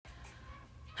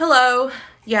Hello.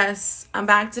 Yes, I'm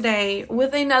back today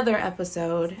with another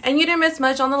episode. And you didn't miss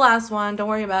much on the last one. Don't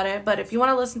worry about it. But if you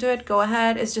want to listen to it, go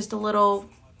ahead. It's just a little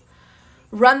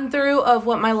run through of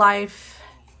what my life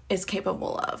is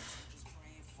capable of.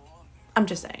 I'm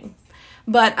just saying.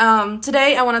 But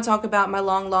today I want to talk about my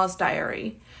long lost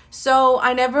diary. So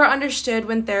I never understood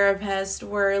when therapists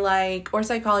were like, or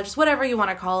psychologists, whatever you want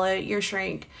to call it, your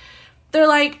shrink. They're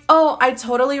like, oh, I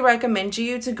totally recommend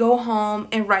you to go home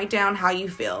and write down how you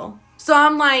feel. So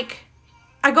I'm like,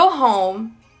 I go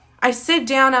home, I sit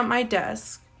down at my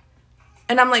desk,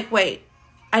 and I'm like, wait,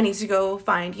 I need to go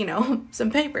find,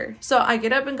 some paper. So I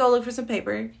get up and go look for some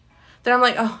paper. Then I'm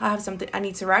like, oh, I have something, I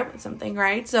need to write with something,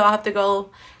 right? So I have to go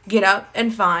get up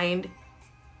and find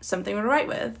something to write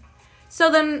with.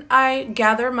 So then I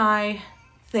gather my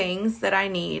things that I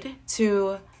need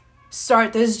to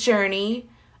start this journey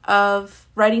of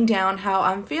writing down how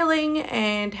I'm feeling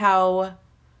and how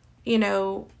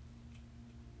I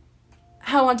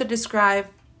want to describe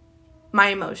my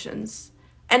emotions.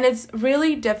 And it's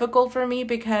really difficult for me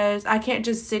because I can't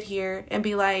just sit here and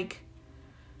be like,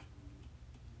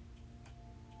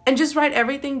 and just write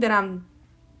everything that I'm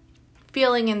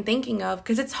feeling and thinking of,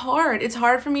 because it's hard. It's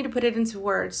hard for me to put it into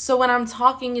words. So when I'm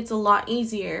talking, it's a lot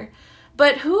easier.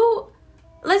 But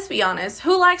let's be honest,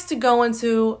 who likes to go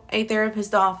into a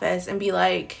therapist's office and be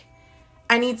like,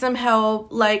 I need some help?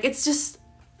 Like, it's just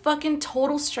fucking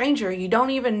total stranger. You don't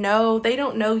even know. They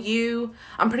don't know you.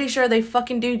 I'm pretty sure they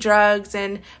fucking do drugs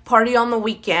and party on the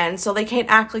weekend, so they can't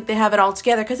act like they have it all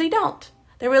together, because they don't.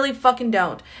 They really fucking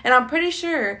don't. And I'm pretty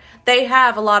sure they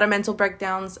have a lot of mental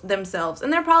breakdowns themselves,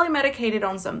 and they're probably medicated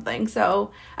on something.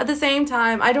 So at the same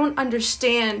time, I don't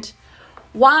understand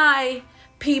why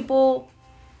people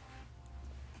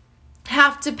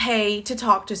have to pay to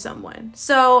talk to someone.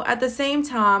 So at the same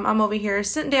time, I'm over here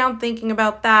sitting down thinking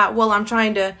about that while I'm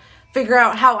trying to figure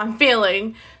out how I'm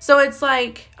feeling. So it's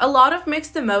like a lot of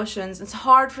mixed emotions. It's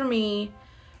hard for me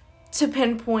to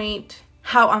pinpoint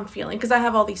how I'm feeling because I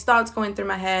have all these thoughts going through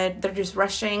my head. They're just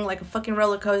rushing like a fucking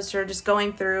roller coaster, just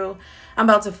going through. I'm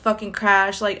about to fucking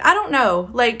crash. Like, I don't know.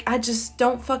 Like, I just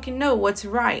don't fucking know what to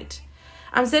write.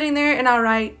 I'm sitting there and I'll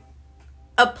write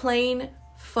a plain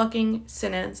fucking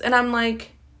sentence, and I'm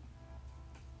like,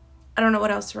 I don't know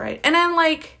what else to write. And then,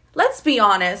 like, let's be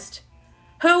honest,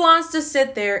 who wants to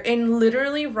sit there and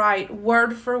literally write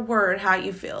word for word how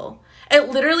you feel?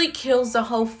 It literally kills the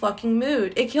whole fucking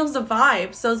mood. It kills the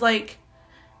vibe. So it's like,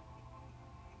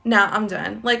 nah, I'm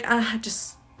done. Like, I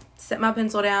just set my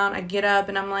pencil down, I get up,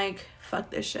 and I'm like, fuck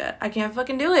this shit. I can't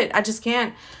fucking do it. I just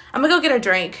can't. I'm gonna go get a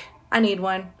drink. I need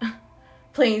one.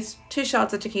 Please, 2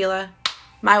 shots of tequila.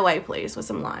 My way, please, with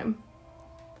some lime.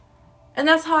 And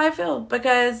that's how I feel,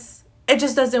 because it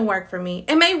just doesn't work for me.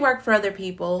 It may work for other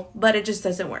people, but it just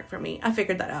doesn't work for me. I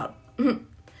figured that out. And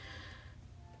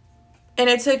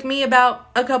it took me about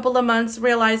a couple of months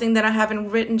realizing that I haven't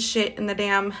written shit in the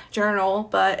damn journal,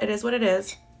 but it is what it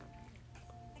is.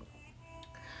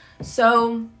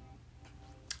 So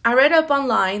I read up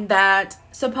online that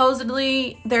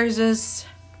supposedly there's this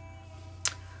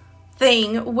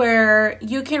thing where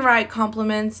you can write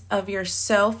compliments of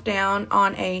yourself down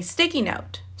on a sticky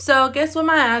note. So guess what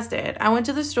my ass did? I went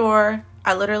to the store.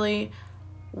 I literally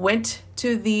went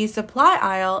to the supply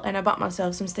aisle and I bought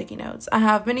myself some sticky notes. I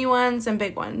have mini ones and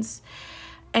big ones.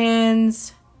 And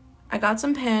I got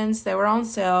some pens. They were on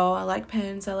sale. I like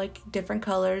pens. I like different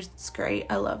colors. It's great.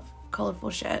 I love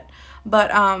colorful shit. But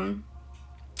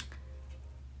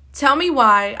tell me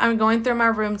why I'm going through my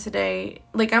room today.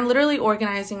 Like, I'm literally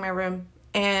organizing my room,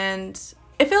 and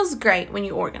it feels great when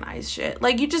you organize shit.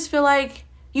 Like, you just feel like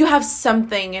you have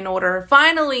something in order.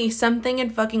 Finally, something in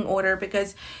fucking order,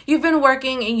 because you've been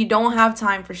working and you don't have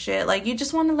time for shit. Like, you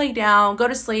just want to lay down, go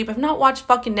to sleep. If not, watch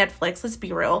fucking Netflix. Let's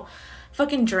be real.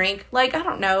 Fucking drink. Like, I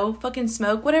don't know. Fucking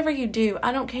smoke. Whatever you do.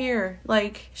 I don't care.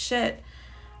 Like, shit.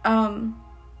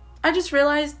 I just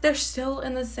realized they're still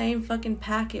in the same fucking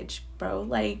package, bro.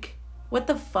 Like, what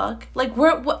the fuck? Like,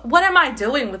 what am I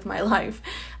doing with my life?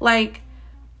 Like,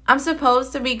 I'm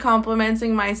supposed to be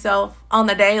complimenting myself on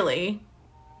the daily.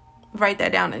 Write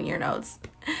that down in your notes.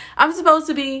 I'm supposed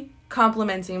to be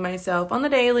complimenting myself on the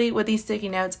daily with these sticky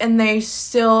notes, and they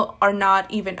still are not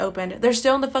even opened. They're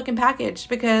still in the fucking package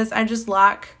because I just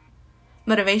lack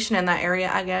motivation in that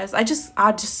area, I guess.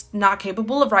 I'm just not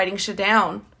capable of writing shit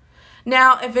down.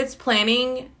 Now, if it's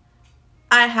planning,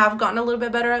 I have gotten a little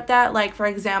bit better at that. Like, for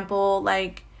example,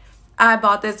 like, I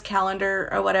bought this calendar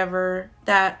or whatever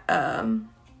that,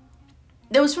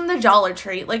 it was from the Dollar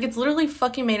Tree. Like, it's literally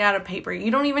fucking made out of paper. You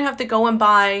don't even have to go and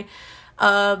buy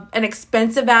an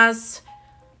expensive ass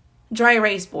dry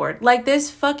erase board. Like, this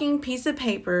fucking piece of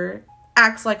paper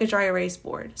acts like a dry erase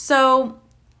board. So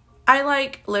I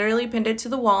like literally pinned it to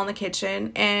the wall in the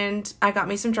kitchen, and I got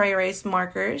me some dry erase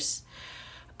markers.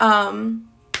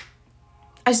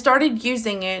 I started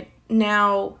using it.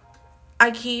 Now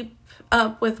I keep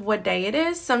up with what day it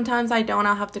is. Sometimes I don't.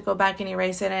 I'll have to go back and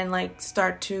erase it and like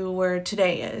start to where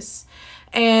today is.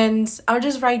 And I'll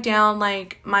just write down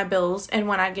like my bills and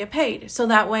when I get paid. So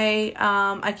that way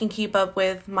I can keep up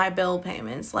with my bill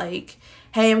payments. Like,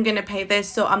 hey, I'm going to pay this,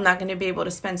 so I'm not going to be able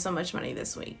to spend so much money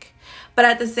this week. But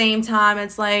at the same time,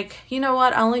 it's like, you know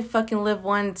what? I only fucking live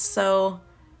once, so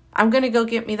I'm going to go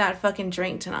get me that fucking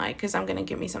drink tonight because I'm going to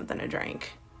get me something to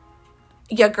drink.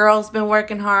 Yeah, girl's been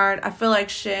working hard. I feel like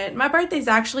shit. My birthday's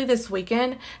actually this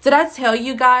weekend. Did I tell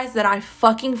you guys that I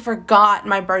fucking forgot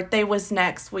my birthday was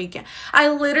next weekend? I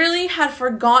literally had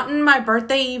forgotten my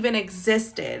birthday even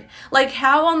existed. Like,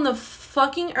 how on the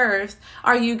fucking earth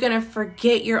are you gonna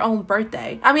forget your own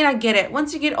birthday? I mean, I get it.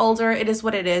 Once you get older, it is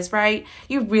what it is, right?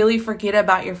 You really forget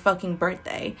about your fucking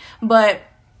birthday. But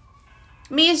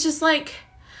me, it's just like,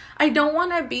 I don't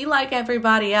want to be like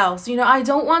everybody else. You know, I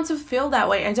don't want to feel that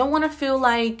way. I don't want to feel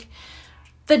like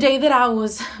the day that I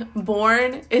was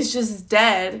born is just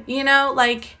dead. You know,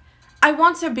 like, I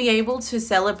want to be able to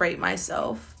celebrate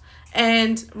myself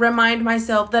and remind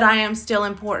myself that I am still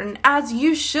important, as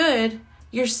you should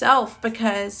yourself,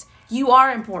 because you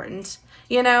are important.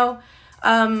 You know,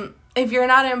 if you're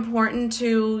not important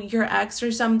to your ex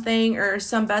or something, or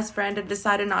some best friend had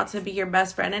decided not to be your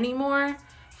best friend anymore,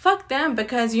 fuck them,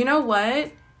 because you know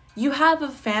what? You have a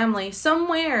family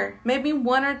somewhere, maybe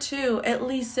one or two, at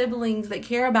least siblings that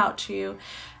care about you.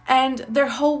 And their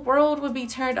whole world would be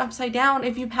turned upside down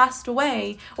if you passed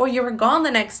away or you were gone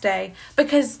the next day.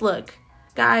 Because look,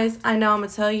 guys, I know I'm going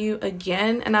to tell you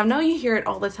again, and I know you hear it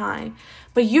all the time,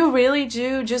 but you really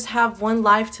do just have one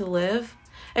life to live.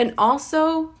 And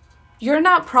also, you're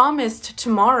not promised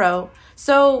tomorrow.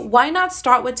 So why not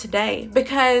start with today?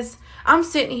 Because I'm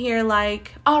sitting here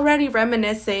like already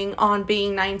reminiscing on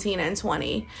being 19 and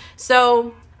 20.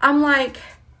 So I'm like,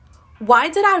 why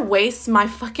did I waste my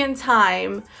fucking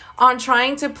time on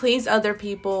trying to please other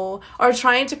people or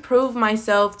trying to prove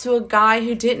myself to a guy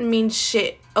who didn't mean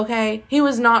shit, okay? He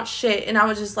was not shit, and I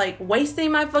was just like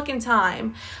wasting my fucking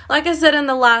time. Like I said in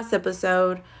the last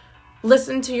episode,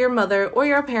 listen to your mother or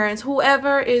your parents,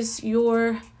 whoever is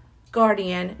your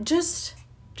guardian. Just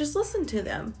listen to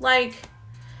them. Like,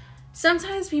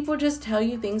 sometimes people just tell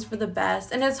you things for the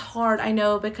best, and it's hard, I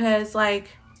know, because, like,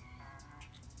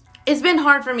 it's been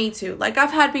hard for me, too. Like, I've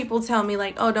had people tell me,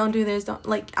 like, oh, don't do this, don't,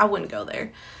 like, I wouldn't go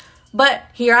there. But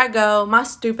here I go, my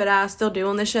stupid ass still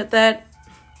doing the shit that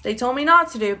they told me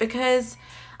not to do, because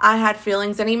I had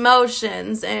feelings and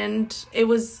emotions, and it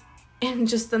was in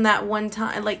that one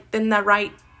time, like, in that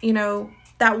right, you know,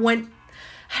 that one,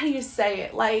 how do you say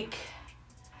it, like,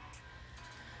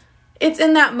 it's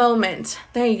in that moment.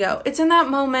 There you go. It's in that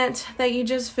moment that you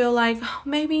just feel like, oh,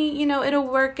 maybe, you know, it'll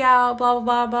work out, blah,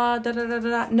 blah, blah, blah, da, da, da,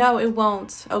 da. No, it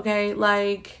won't, okay?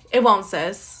 Like, it won't,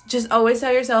 sis. Just always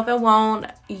tell yourself it won't.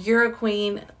 You're a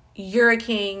queen. You're a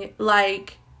king.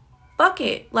 Like, fuck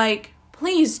it. Like,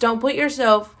 please don't put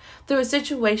yourself through a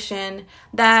situation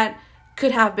that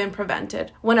could have been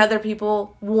prevented when other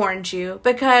people warned you.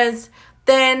 Because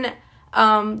then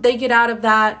they get out of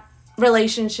that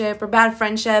relationship or bad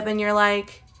friendship, and you're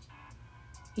like,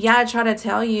 yeah, I tried to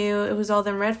tell you, it was all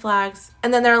them red flags.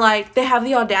 And then they're like, they have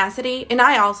the audacity, and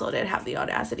I also did have the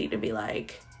audacity to be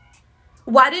like,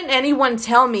 why didn't anyone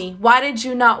tell me? Why did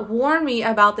you not warn me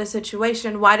about this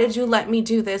situation? Why did you let me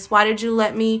do this? Why did you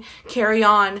let me carry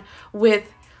on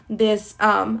with this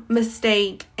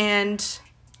mistake and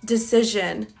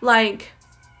decision? Like,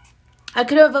 I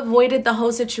could have avoided the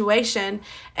whole situation,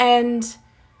 and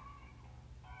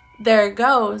there it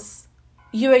goes.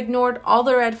 You ignored all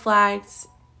the red flags.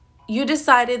 You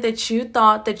decided that you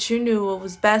thought that you knew what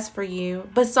was best for you.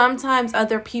 But sometimes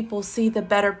other people see the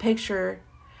better picture.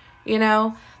 You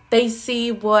know, they see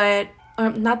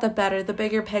the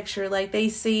bigger picture. Like, they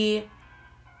see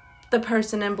the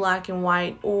person in black and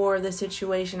white, or the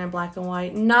situation in black and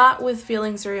white, not with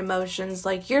feelings or emotions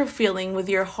like you're feeling with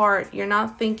your heart. You're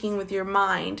not thinking with your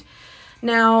mind.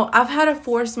 Now, I've had to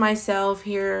force myself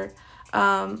here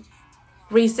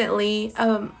recently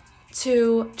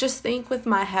to just think with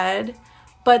my head,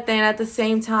 but then at the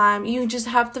same time, you just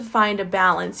have to find a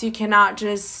balance. You cannot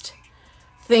just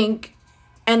think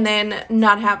and then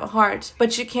not have a heart,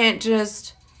 but you can't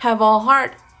just have all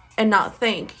heart and not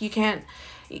think.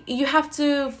 You have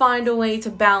to find a way to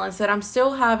balance it. I'm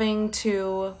still having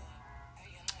to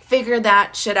figure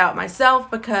that shit out myself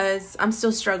because I'm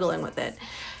still struggling with it.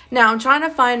 Now, I'm trying to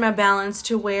find my balance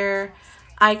to where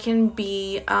I can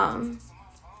be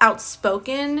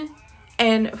outspoken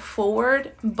and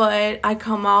forward, but I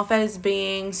come off as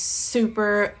being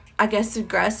super, I guess,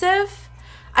 aggressive.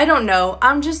 I don't know.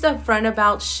 I'm just upfront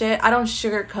about shit. I don't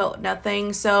sugarcoat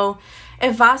nothing. So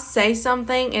if I say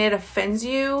something and it offends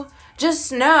you,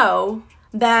 just know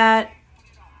that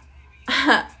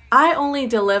I only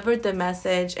delivered the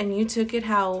message and you took it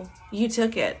how you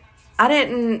took it. I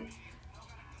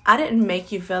didn't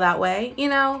make you feel that way, you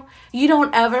know? You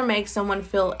don't ever make someone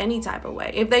feel any type of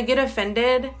way. If they get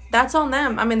offended, that's on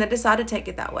them. I mean, they decide to take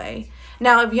it that way.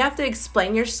 Now, if you have to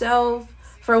explain yourself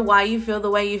for why you feel the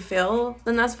way you feel,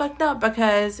 then that's fucked up,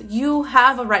 because you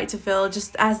have a right to feel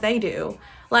just as they do.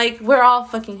 Like, we're all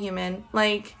fucking human.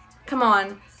 Like, come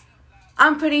on.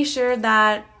 I'm pretty sure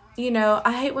that, you know,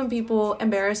 I hate when people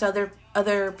embarrass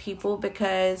other people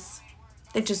because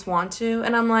they just want to.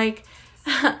 And I'm like,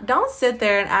 don't sit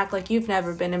there and act like you've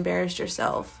never been embarrassed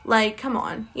yourself. Like, come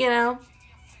on, you know?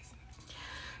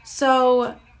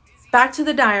 So, back to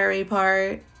the diary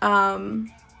part.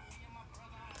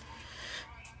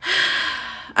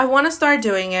 I want to start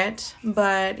doing it,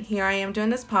 but here I am doing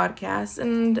this podcast,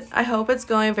 and I hope it's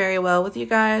going very well with you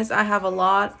guys. I have a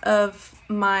lot of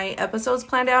my episodes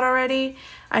planned out already.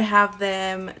 I have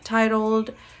them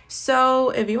titled, so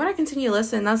if you want to continue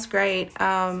listening, that's great.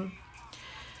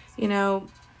 You know,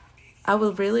 I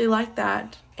would really like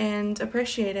that and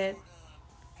appreciate it.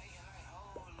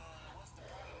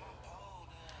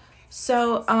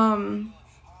 So,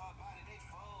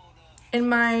 in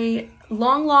my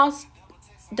long lost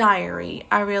diary,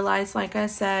 I realized, like I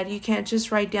said, you can't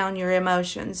just write down your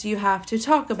emotions. You have to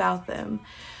talk about them.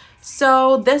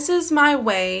 So this is my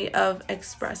way of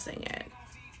expressing it.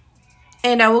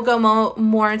 And I will go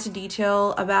more into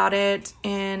detail about it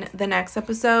in the next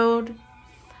episode.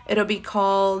 It'll be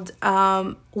called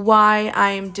Why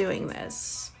I'm Doing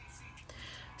This.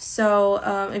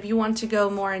 So if you want to go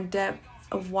more in depth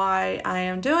of why I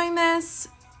am doing this,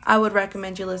 I would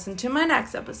recommend you listen to my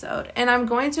next episode. And I'm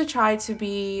going to try to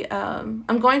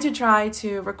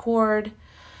record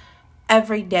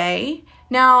every day.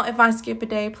 Now, if I skip a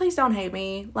day, please don't hate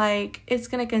me. Like, it's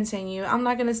going to continue. I'm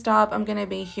not going to stop. I'm going to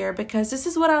be here because this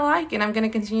is what I like, and I'm going to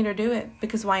continue to do it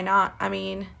because why not? I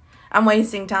mean, I'm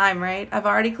wasting time, right? I've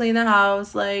already cleaned the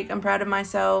house. Like, I'm proud of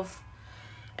myself.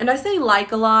 And I say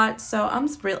like a lot, so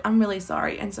I'm really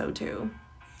sorry, and so too.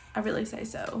 I really say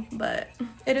so, but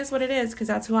it is what it is because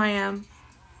that's who I am.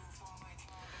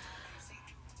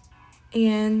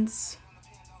 And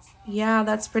yeah,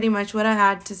 that's pretty much what I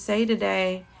had to say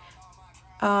today.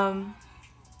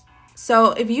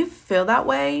 So if you feel that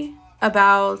way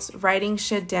about writing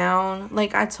shit down,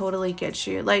 like, I totally get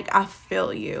you. Like, I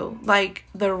feel you. Like,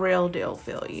 the real deal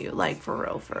feel you. Like, for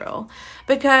real.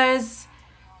 Because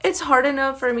it's hard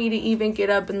enough for me to even get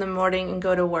up in the morning and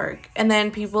go to work. And then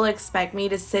people expect me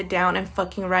to sit down and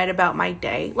fucking write about my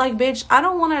day. Like, bitch, I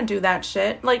don't want to do that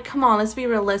shit. Like, come on, let's be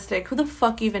realistic. Who the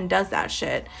fuck even does that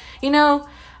shit? You know,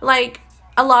 like,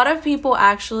 a lot of people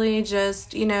actually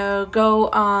just, you know,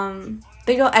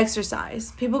 they go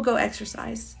exercise. People go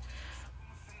exercise.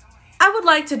 I would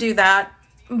like to do that,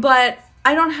 but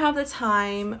I don't have the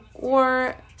time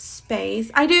or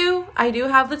space. I do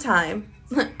have the time.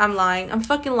 I'm lying. I'm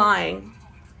fucking lying.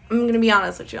 I'm gonna be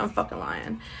honest with you. I'm fucking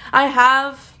lying. I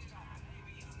have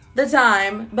the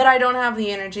time, but I don't have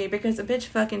the energy because a bitch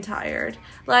fucking tired.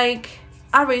 Like,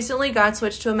 I recently got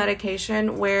switched to a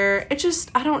medication where it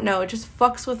just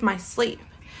fucks with my sleep.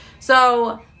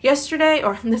 So, yesterday,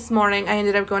 or this morning, I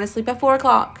ended up going to sleep at 4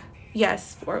 o'clock.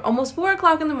 Yes, almost 4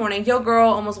 o'clock in the morning. Yo, girl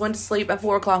almost went to sleep at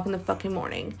 4 o'clock in the fucking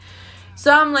morning.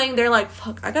 So I'm laying there like,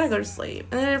 fuck, I gotta go to sleep.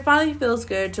 And then it finally feels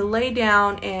good to lay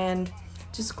down and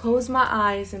just close my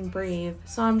eyes and breathe.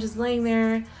 So I'm just laying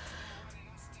there.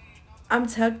 I'm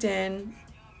tucked in.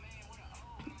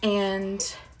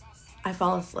 And I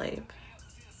fall asleep.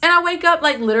 And I wake up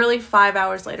like literally 5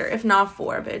 hours later, if not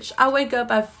 4, bitch. I wake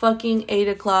up at fucking 8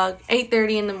 o'clock,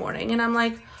 8:30 in the morning. And I'm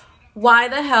like, why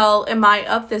the hell am I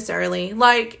up this early?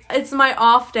 Like, it's my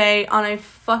off day on a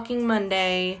fucking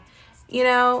Monday. You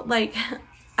know, like,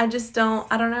 I don't know.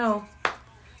 I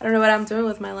don't know what I'm doing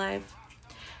with my life.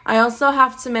 I also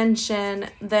have to mention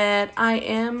that I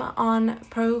am on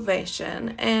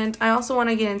probation, and I also want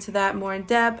to get into that more in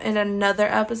depth in another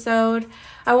episode.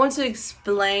 I want to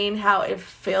explain how it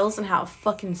feels and how it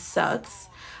fucking sucks.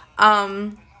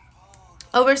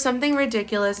 Over something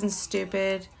ridiculous and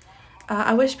stupid.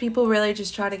 I wish people really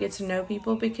just try to get to know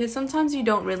people, because sometimes you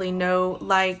don't really know,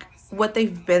 like, what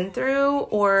they've been through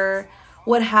or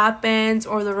what happens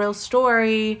or the real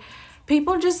story.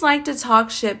 People just like to talk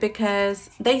shit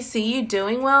because they see you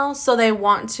doing well, so they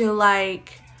want to,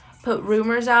 like, put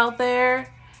rumors out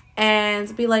there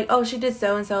and be like, oh, she did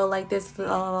so-and-so like this, blah,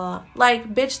 blah, blah.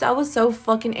 Like, bitch, that was so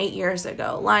fucking 8 years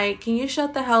ago. Like, can you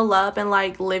shut the hell up and,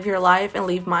 like, live your life and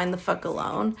leave mine the fuck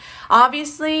alone?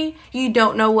 Obviously, you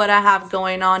don't know what I have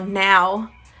going on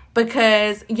now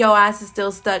because your ass is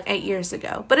still stuck 8 years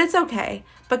ago. But it's okay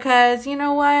because, you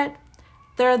know what?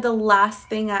 They're the last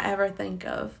thing I ever think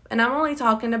of. And I'm only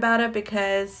talking about it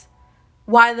because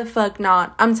why the fuck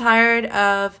not? I'm tired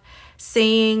of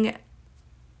seeing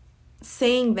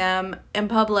them in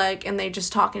public and they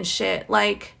just talking shit.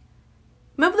 Like,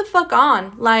 move the fuck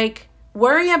on. Like,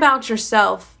 worry about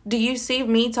yourself. Do you see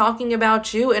me talking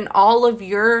about you and all of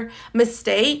your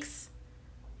mistakes?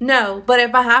 No, but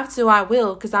if I have to, I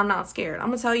will, because I'm not scared. I'm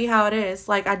gonna tell you how it is.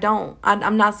 Like,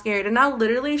 I'm not scared. And I'll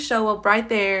literally show up right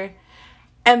there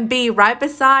and be right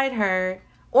beside her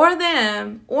or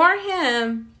them or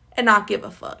him and not give a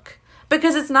fuck.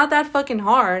 Because it's not that fucking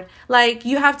hard. Like,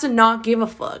 you have to not give a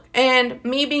fuck. And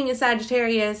me being a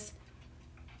Sagittarius,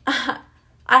 I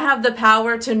have the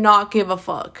power to not give a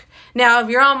fuck. Now, if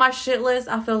you're on my shit list,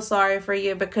 I feel sorry for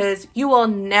you because you will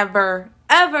never,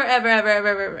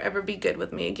 ever be good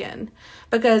with me again.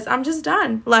 Because I'm just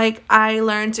done. Like, I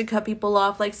learned to cut people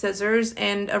off like scissors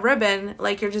and a ribbon.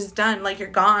 Like, you're just done. Like, you're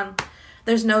gone.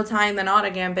 There's no tying the knot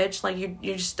again, bitch. Like,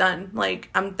 you're just done. Like,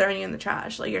 I'm throwing you in the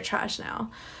trash. Like, you're trash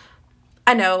now.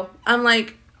 I know, I'm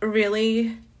like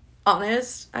really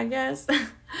honest, I guess.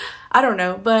 I don't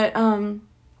know, but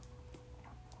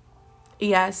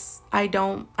yes, I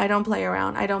don't play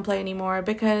around. I don't play anymore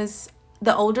because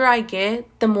the older I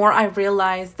get, the more I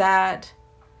realize that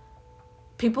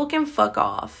people can fuck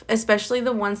off, especially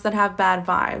the ones that have bad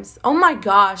vibes. Oh my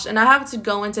gosh, and I have to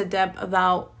go into depth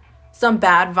about some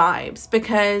bad vibes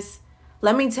because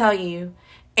let me tell you,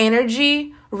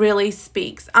 energy really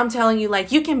speaks. I'm telling you,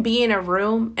 like, you can be in a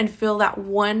room and feel that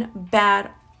one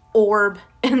bad orb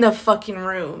in the fucking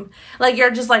room. Like,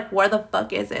 you're just like, where the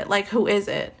fuck is it? Like, who is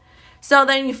it? So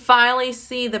then you finally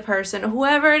see the person,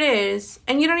 whoever it is,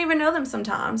 and you don't even know them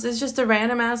sometimes. It's just a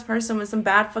random ass person with some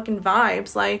bad fucking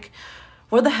vibes. Like,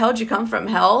 where the hell did you come from?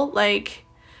 Hell? Like,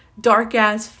 dark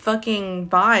ass fucking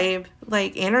vibe.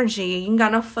 Like, energy. You ain't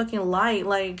got no fucking light.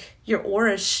 Like, your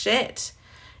aura is shit.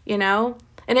 You know?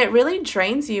 And it really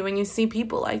drains you when you see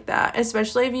people like that,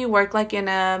 especially if you work like in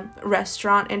a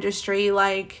restaurant industry,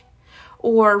 like,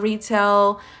 or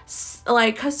retail,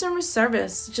 like customer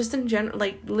service, just in general,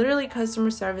 like literally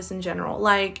customer service in general.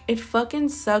 Like, it fucking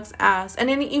sucks ass. And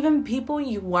then even people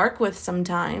you work with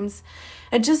sometimes,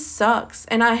 it just sucks.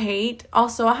 And I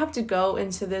have to go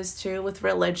into this too with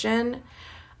religion.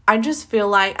 I just feel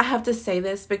like I have to say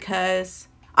this because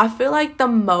I feel like the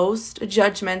most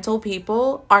judgmental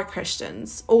people are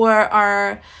Christians or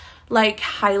are like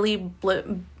highly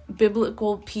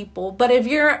biblical people. But if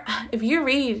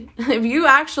you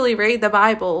actually read the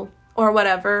Bible or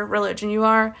whatever religion you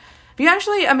are,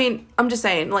 I'm just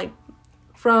saying, like,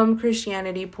 from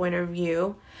Christianity point of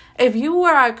view, if you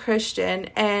are a Christian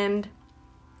and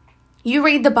you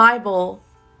read the Bible,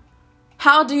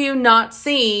 how do you not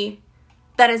see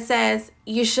that it says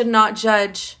you should not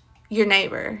judge your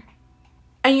neighbor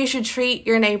and you should treat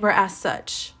your neighbor as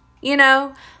such? You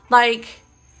know, like,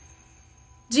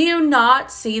 do you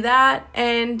not see that?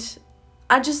 And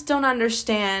I just don't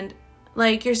understand.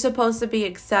 Like, you're supposed to be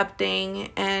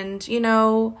accepting and, you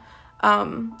know,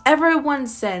 everyone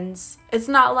sins. It's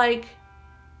not like,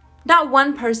 not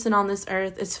one person on this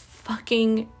earth is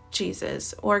fucking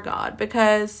Jesus or God,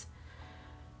 because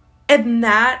in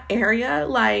that area,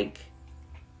 like,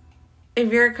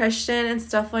 if you're a Christian and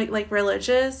stuff like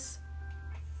religious,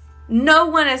 no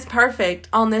one is perfect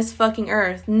on this fucking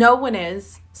earth. No one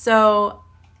is. So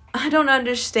I don't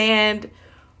understand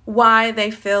why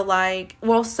they feel like,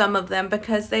 well, some of them,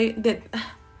 because they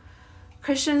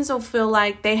Christians will feel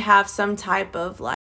like they have some type of like